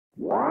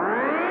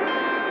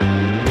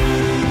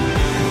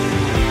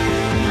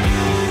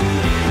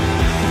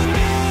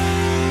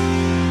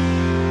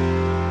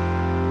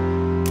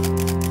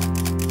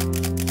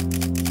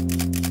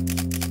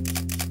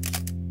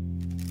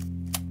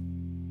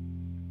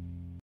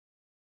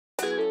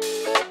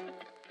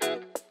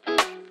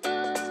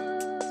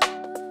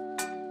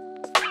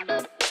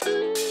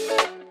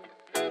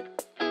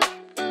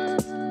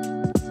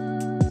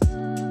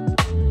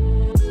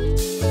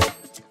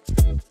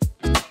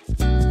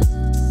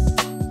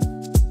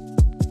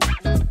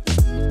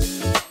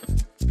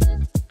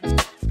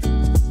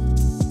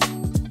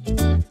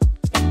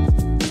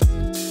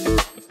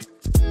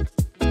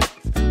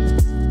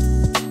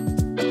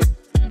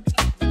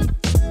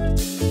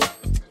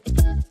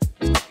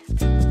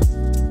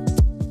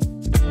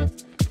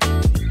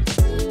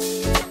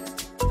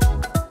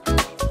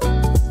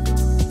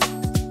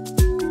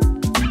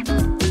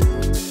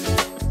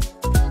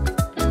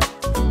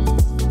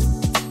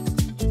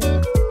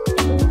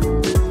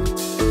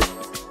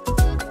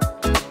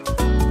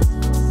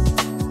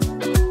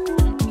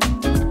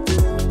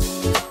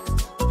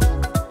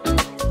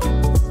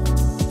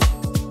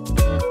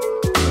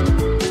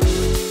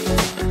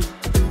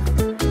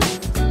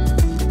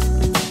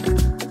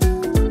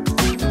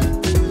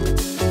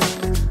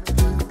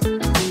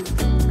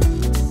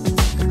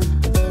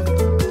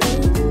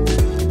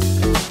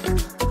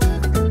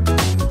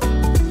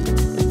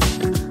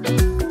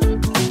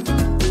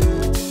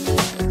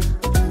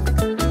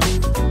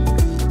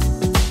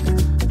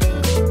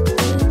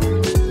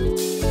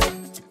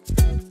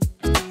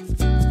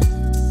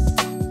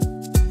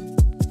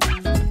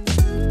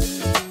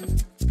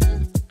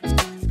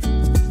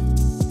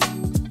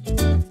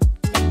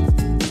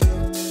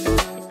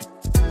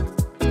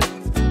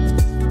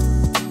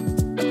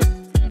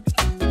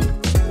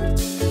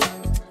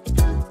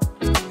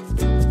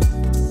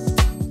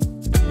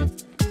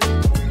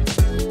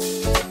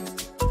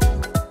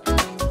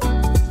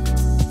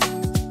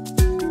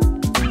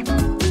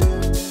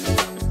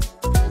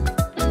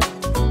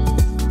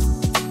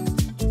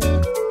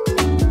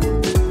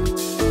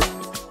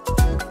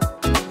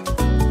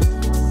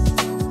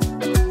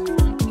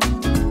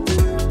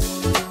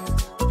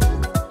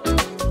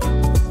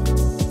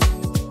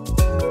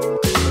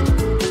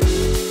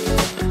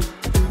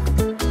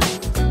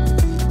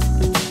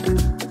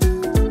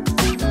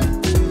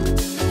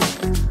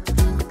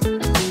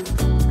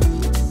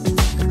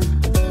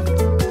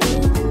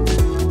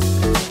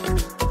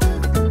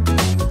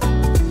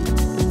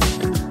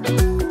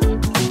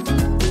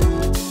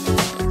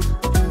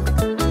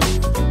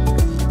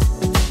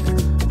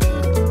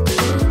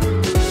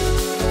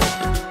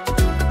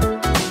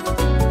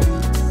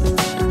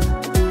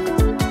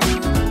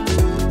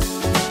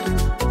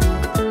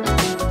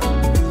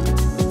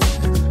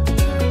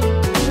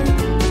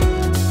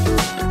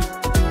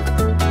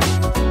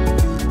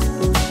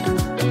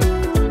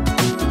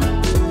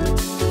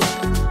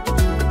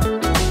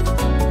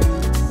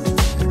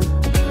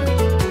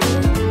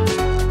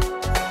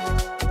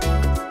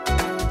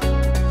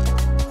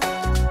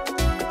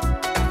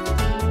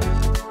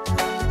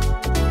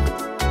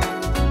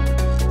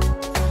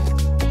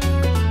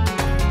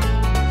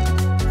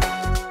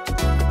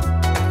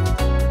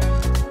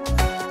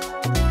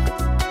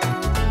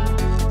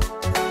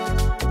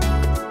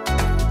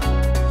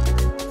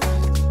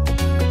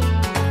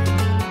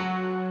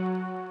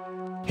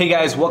Hey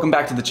guys, welcome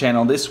back to the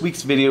channel. This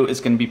week's video is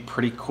going to be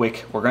pretty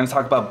quick. We're going to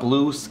talk about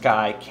Blue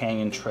Sky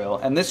Canyon Trail,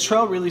 and this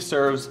trail really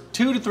serves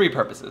 2 to 3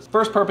 purposes.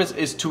 First purpose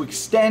is to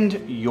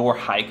extend your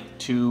hike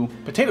to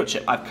Potato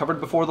Chip. I've covered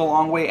before the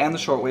long way and the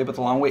short way, but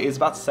the long way is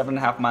about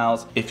 7.5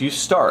 miles. If you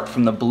start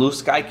from the Blue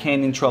Sky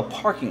Canyon Trail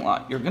parking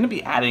lot, you're going to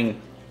be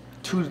adding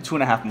 2 to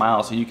 2.5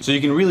 miles, so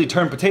you can really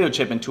turn Potato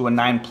Chip into a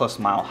 9+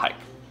 mile hike.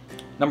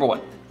 Number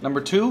one.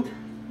 Number two,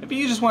 maybe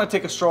you just want to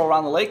take a stroll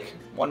around the lake.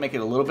 Want to make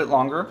it a little bit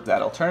longer,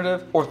 that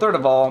alternative. Or third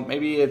of all,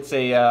 maybe it's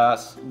a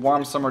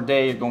warm summer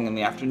day, you're going in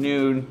the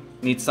afternoon,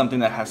 need something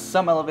that has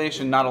some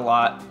elevation, not a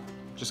lot,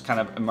 just kind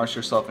of immerse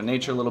yourself in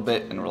nature a little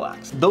bit and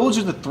relax. Those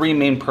are the 3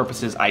 main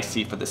purposes I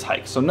see for this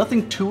hike. So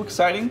nothing too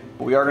exciting,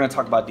 but we are going to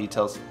talk about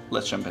details.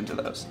 Let's jump into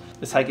those.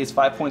 This hike is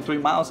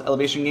 5.3 miles,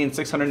 elevation gain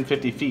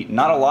 650 feet.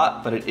 Not a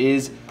lot, but it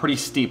is pretty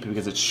steep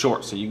because it's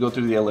short, so you go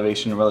through the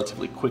elevation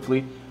relatively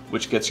quickly,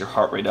 which gets your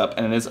heart rate up,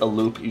 and it is a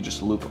loop. You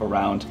just loop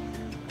around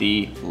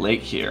the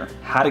lake here.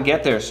 How to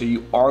get there? So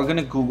you are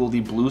gonna Google the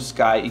Blue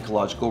Sky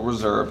Ecological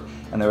Reserve,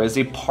 and there is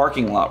a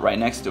parking lot right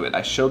next to it.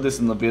 I showed this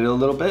in the video a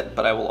little bit,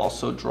 but I will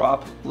also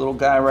drop a little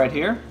guy right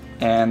here.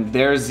 And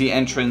there's the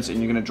entrance, and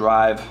you're gonna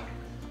drive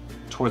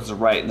towards the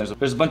right, and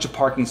there's a bunch of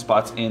parking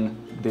spots in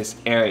this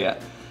area.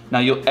 Now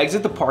you'll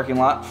exit the parking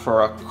lot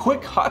for a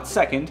quick hot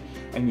second,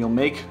 and you'll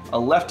make a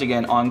left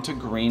again onto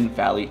Green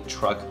Valley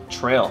Truck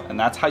Trail, and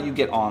that's how you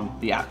get on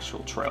the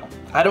actual trail.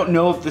 I don't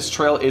know if this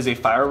trail is a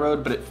fire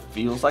road, but it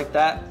feels like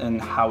that and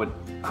how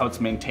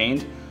it's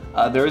maintained.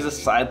 There is a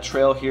side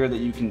trail here that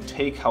you can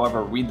take,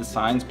 however, read the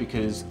signs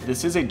because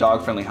this is a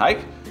dog-friendly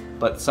hike,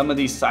 but some of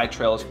these side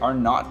trails are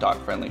not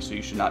dog-friendly, so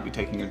you should not be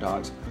taking your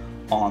dogs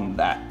on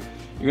that.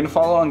 You're gonna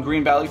follow on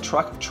Green Valley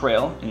Truck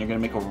Trail and you're gonna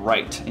make a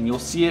right. And you'll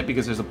see it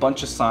because there's a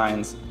bunch of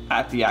signs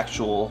at the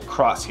actual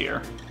cross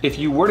here. If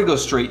you were to go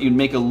straight, you'd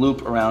make a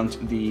loop around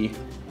the,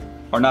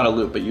 or not a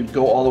loop, but you'd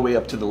go all the way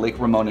up to the Lake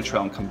Ramona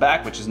Trail and come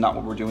back, which is not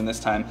what we're doing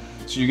this time.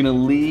 So you're gonna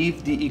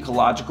leave the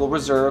ecological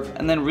reserve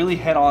and then really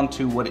head on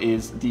to what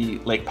is the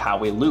Lake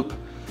Poway loop.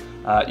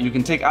 You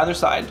can take either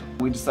side.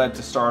 We decided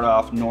to start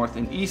off north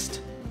and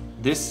east.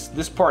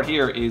 This part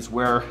here is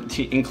where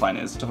the incline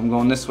is. So if I'm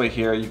going this way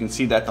here, you can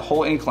see that the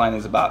whole incline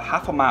is about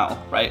half a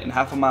mile, right? In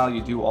half a mile,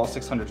 you do all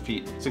 600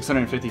 feet,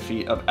 650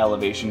 feet of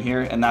elevation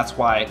here. And that's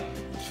why it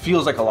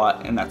feels like a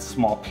lot in that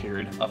small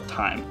period of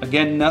time.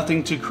 Again,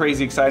 nothing too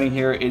crazy exciting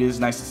here. It is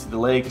nice to see the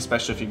lake,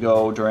 especially if you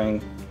go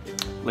during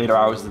later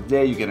hours of the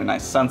day. You get a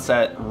nice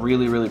sunset,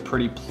 really, really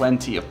pretty.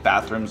 Plenty of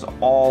bathrooms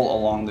all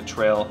along the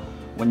trail.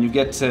 When you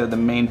get to the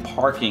main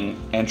parking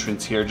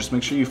entrance here, just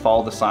make sure you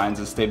follow the signs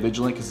and stay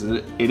vigilant because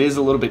it is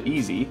a little bit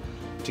easy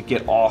to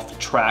get off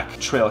track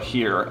trail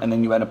here and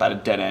then you end up at a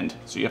dead end.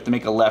 So you have to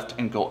make a left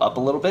and go up a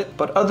little bit.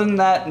 But other than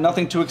that,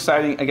 nothing too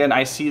exciting. Again,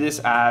 I see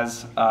this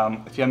as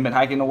if you haven't been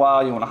hiking in a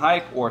while, you want to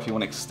hike, or if you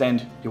want to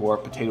extend your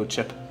potato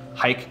chip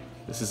hike,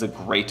 this is a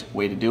great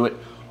way to do it.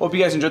 Hope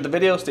you guys enjoyed the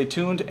video. Stay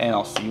tuned and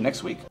I'll see you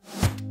next week.